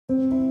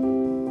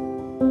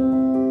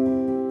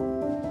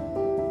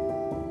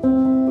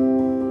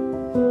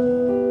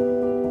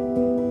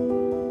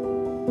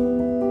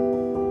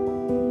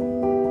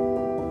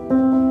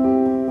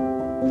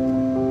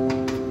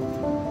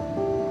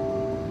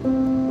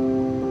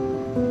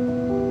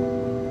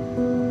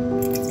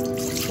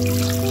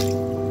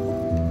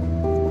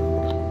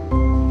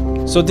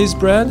So this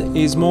bread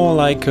is more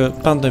like a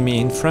pain de mie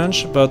in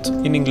French, but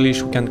in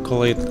English we can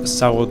call it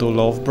sourdough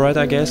loaf bread,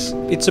 I guess.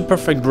 It's a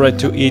perfect bread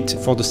to eat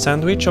for the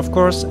sandwich, of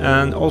course,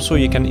 and also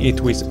you can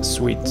eat with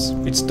sweets.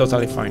 It's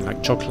totally fine,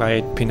 like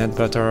chocolate, peanut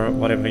butter,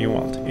 whatever you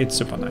want. It's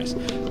super nice.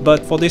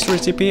 But for this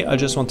recipe, I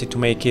just wanted to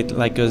make it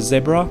like a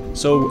zebra,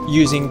 so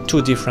using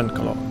two different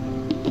colors.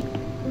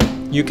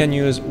 You can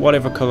use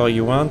whatever color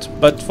you want,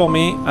 but for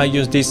me I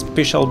use this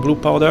special blue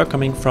powder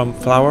coming from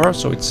flour,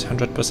 so it's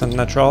 100%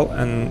 natural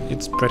and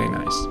it's pretty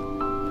nice.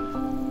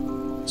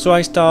 So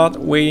I start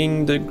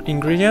weighing the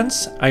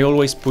ingredients. I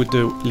always put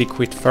the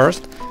liquid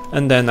first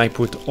and then I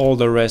put all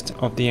the rest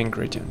of the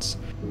ingredients.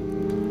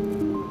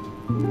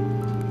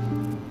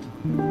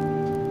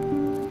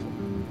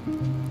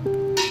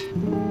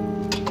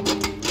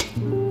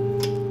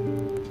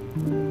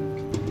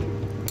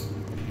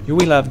 You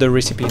will have the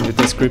recipe in the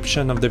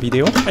description of the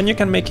video and you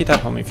can make it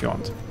at home if you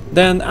want.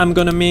 Then I'm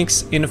gonna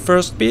mix in the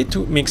first bit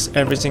to mix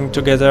everything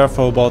together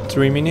for about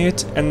 3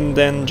 minutes, and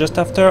then just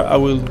after I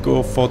will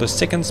go for the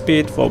second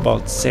speed for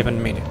about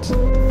 7 minutes.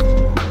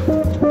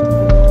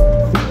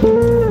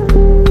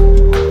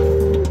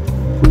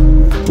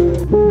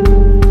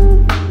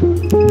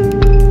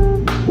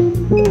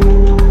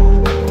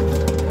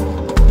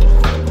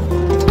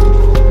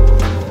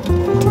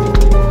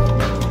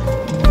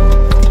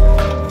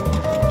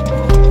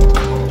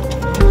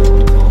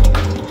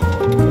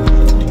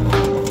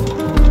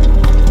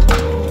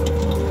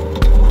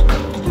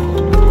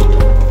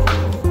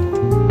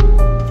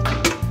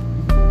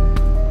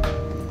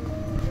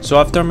 So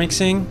after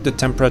mixing, the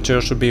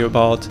temperature should be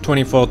about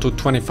 24 to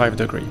 25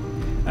 degrees.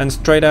 And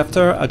straight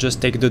after, I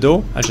just take the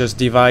dough, I just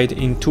divide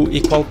in 2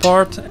 equal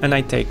parts, and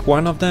I take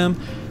one of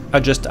them, I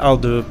just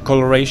add the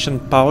coloration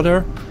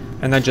powder,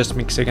 and I just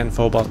mix again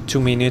for about 2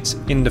 minutes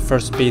in the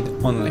first speed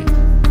only.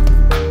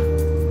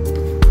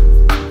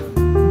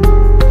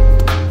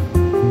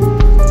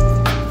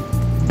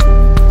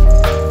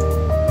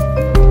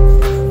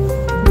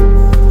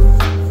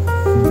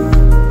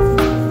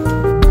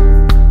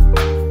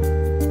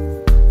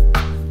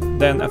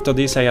 Then after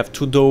this I have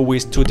 2 dough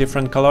with 2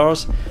 different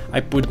colors.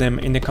 I put them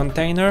in a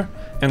container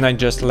and I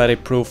just let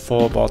it proof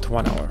for about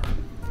 1 hour.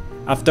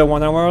 After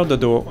 1 hour the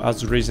dough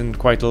has risen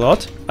quite a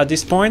lot. At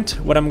this point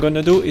what I'm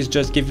gonna do is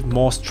just give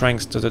more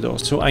strength to the dough.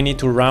 So I need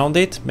to round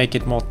it, make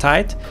it more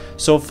tight.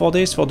 So for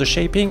this, for the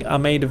shaping, I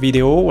made a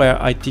video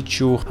where I teach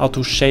you how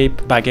to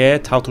shape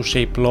baguette, how to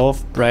shape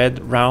loaf,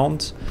 bread,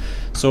 round.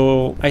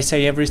 So I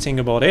say everything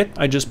about it.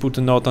 I just put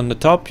a note on the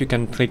top, you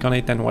can click on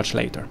it and watch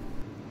later.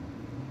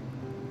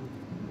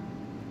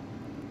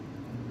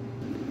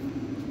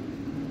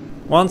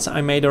 Once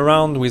I made a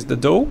round with the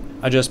dough,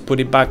 I just put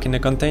it back in the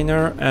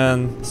container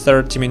and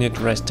 30-minute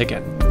rest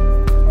again.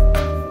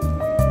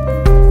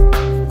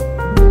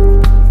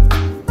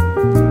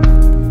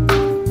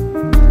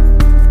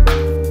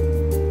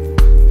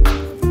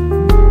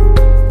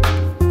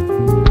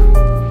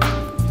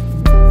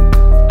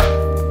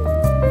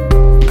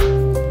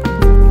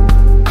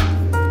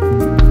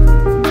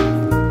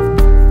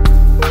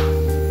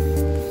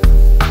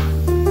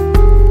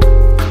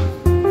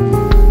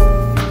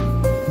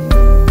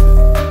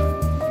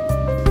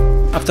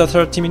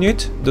 After 30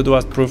 minutes, the dough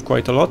has proved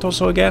quite a lot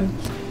also again,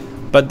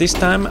 but this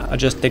time I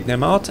just take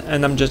them out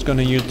and I'm just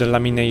gonna use the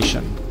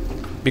lamination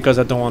because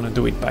I don't want to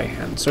do it by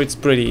hand, so it's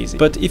pretty easy.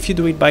 But if you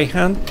do it by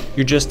hand,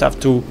 you just have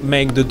to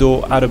make the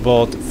dough at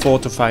about 4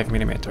 to 5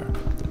 millimeters.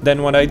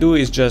 Then what I do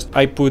is just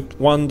I put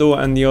one dough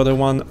and the other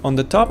one on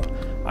the top,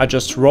 I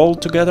just roll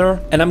together,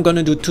 and I'm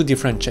gonna do 2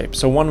 different shapes.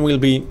 So one will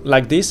be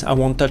like this, I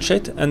won't touch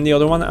it, and the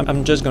other one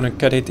I'm just gonna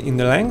cut it in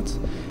the length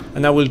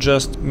and I will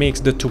just mix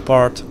the 2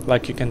 parts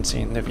like you can see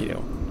in the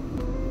video.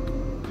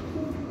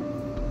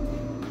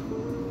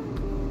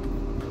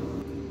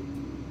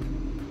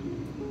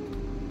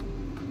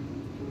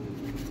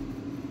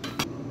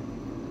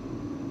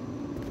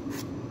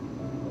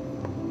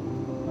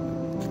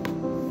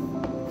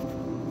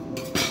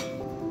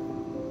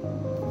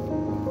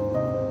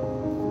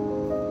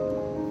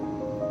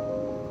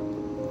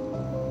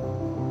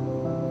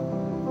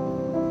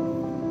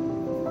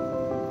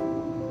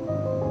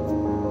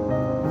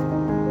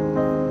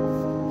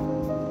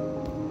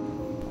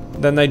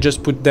 Then I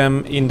just put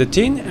them in the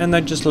tin and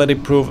I just let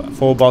it proof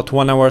for about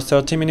 1 hour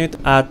 30 minutes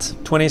at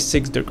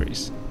 26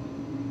 degrees.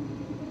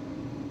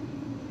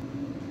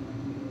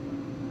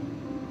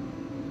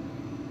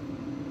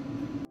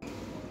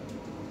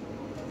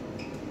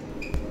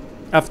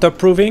 After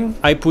proving,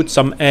 I put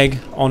some egg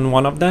on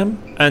one of them,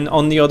 and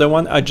on the other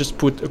one I just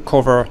put a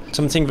cover,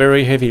 something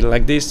very heavy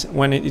like this.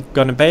 When it's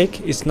gonna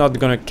bake, it's not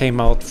gonna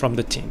come out from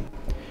the tin.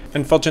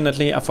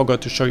 Unfortunately, I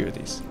forgot to show you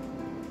this.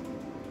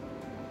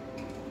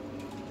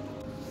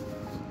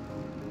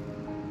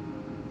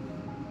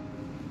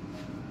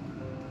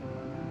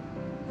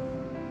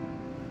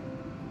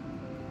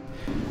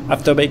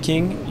 After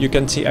baking, you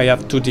can see I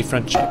have 2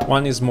 different shapes.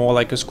 One is more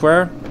like a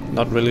square,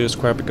 not really a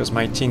square because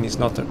my tin is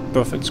not a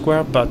perfect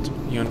square, but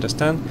you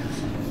understand,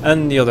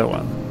 and the other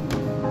one.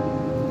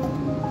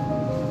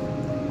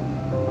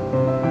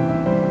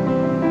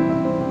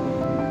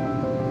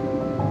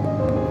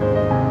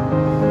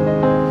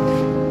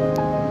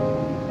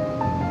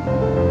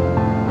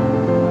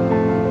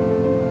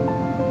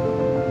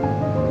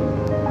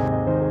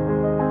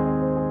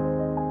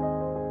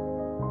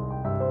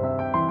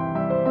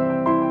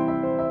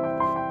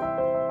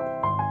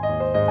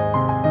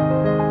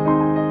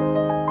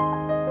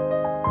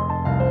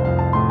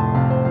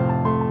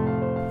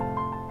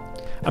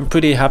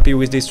 pretty happy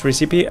with this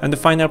recipe, and the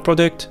final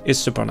product is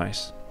super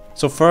nice.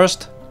 So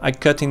first, I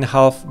cut in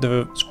half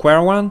the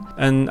square one,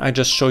 and I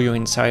just show you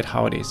inside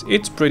how it is.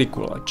 It's pretty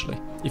cool actually.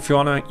 If you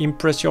wanna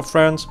impress your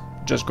friends,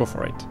 just go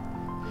for it.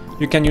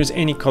 You can use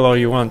any color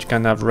you want. You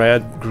can have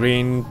red,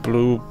 green,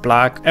 blue,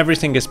 black,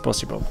 everything is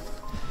possible.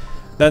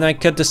 Then I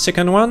cut the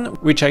second one,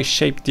 which I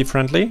shaped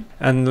differently,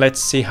 and let's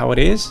see how it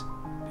is.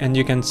 And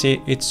you can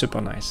see it's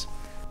super nice.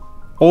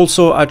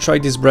 Also, I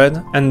tried this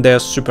bread and they're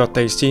super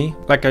tasty.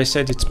 Like I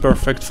said, it's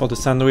perfect for the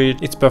sandwich,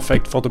 it's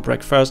perfect for the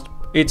breakfast.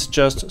 It's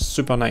just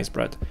super nice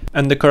bread.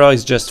 And the color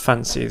is just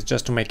fancy, it's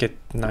just to make it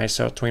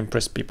nicer, to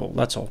impress people,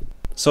 that's all.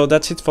 So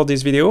that's it for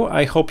this video.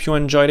 I hope you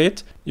enjoyed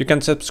it. You can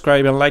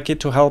subscribe and like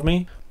it to help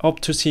me. Hope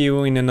to see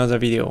you in another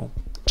video.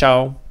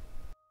 Ciao!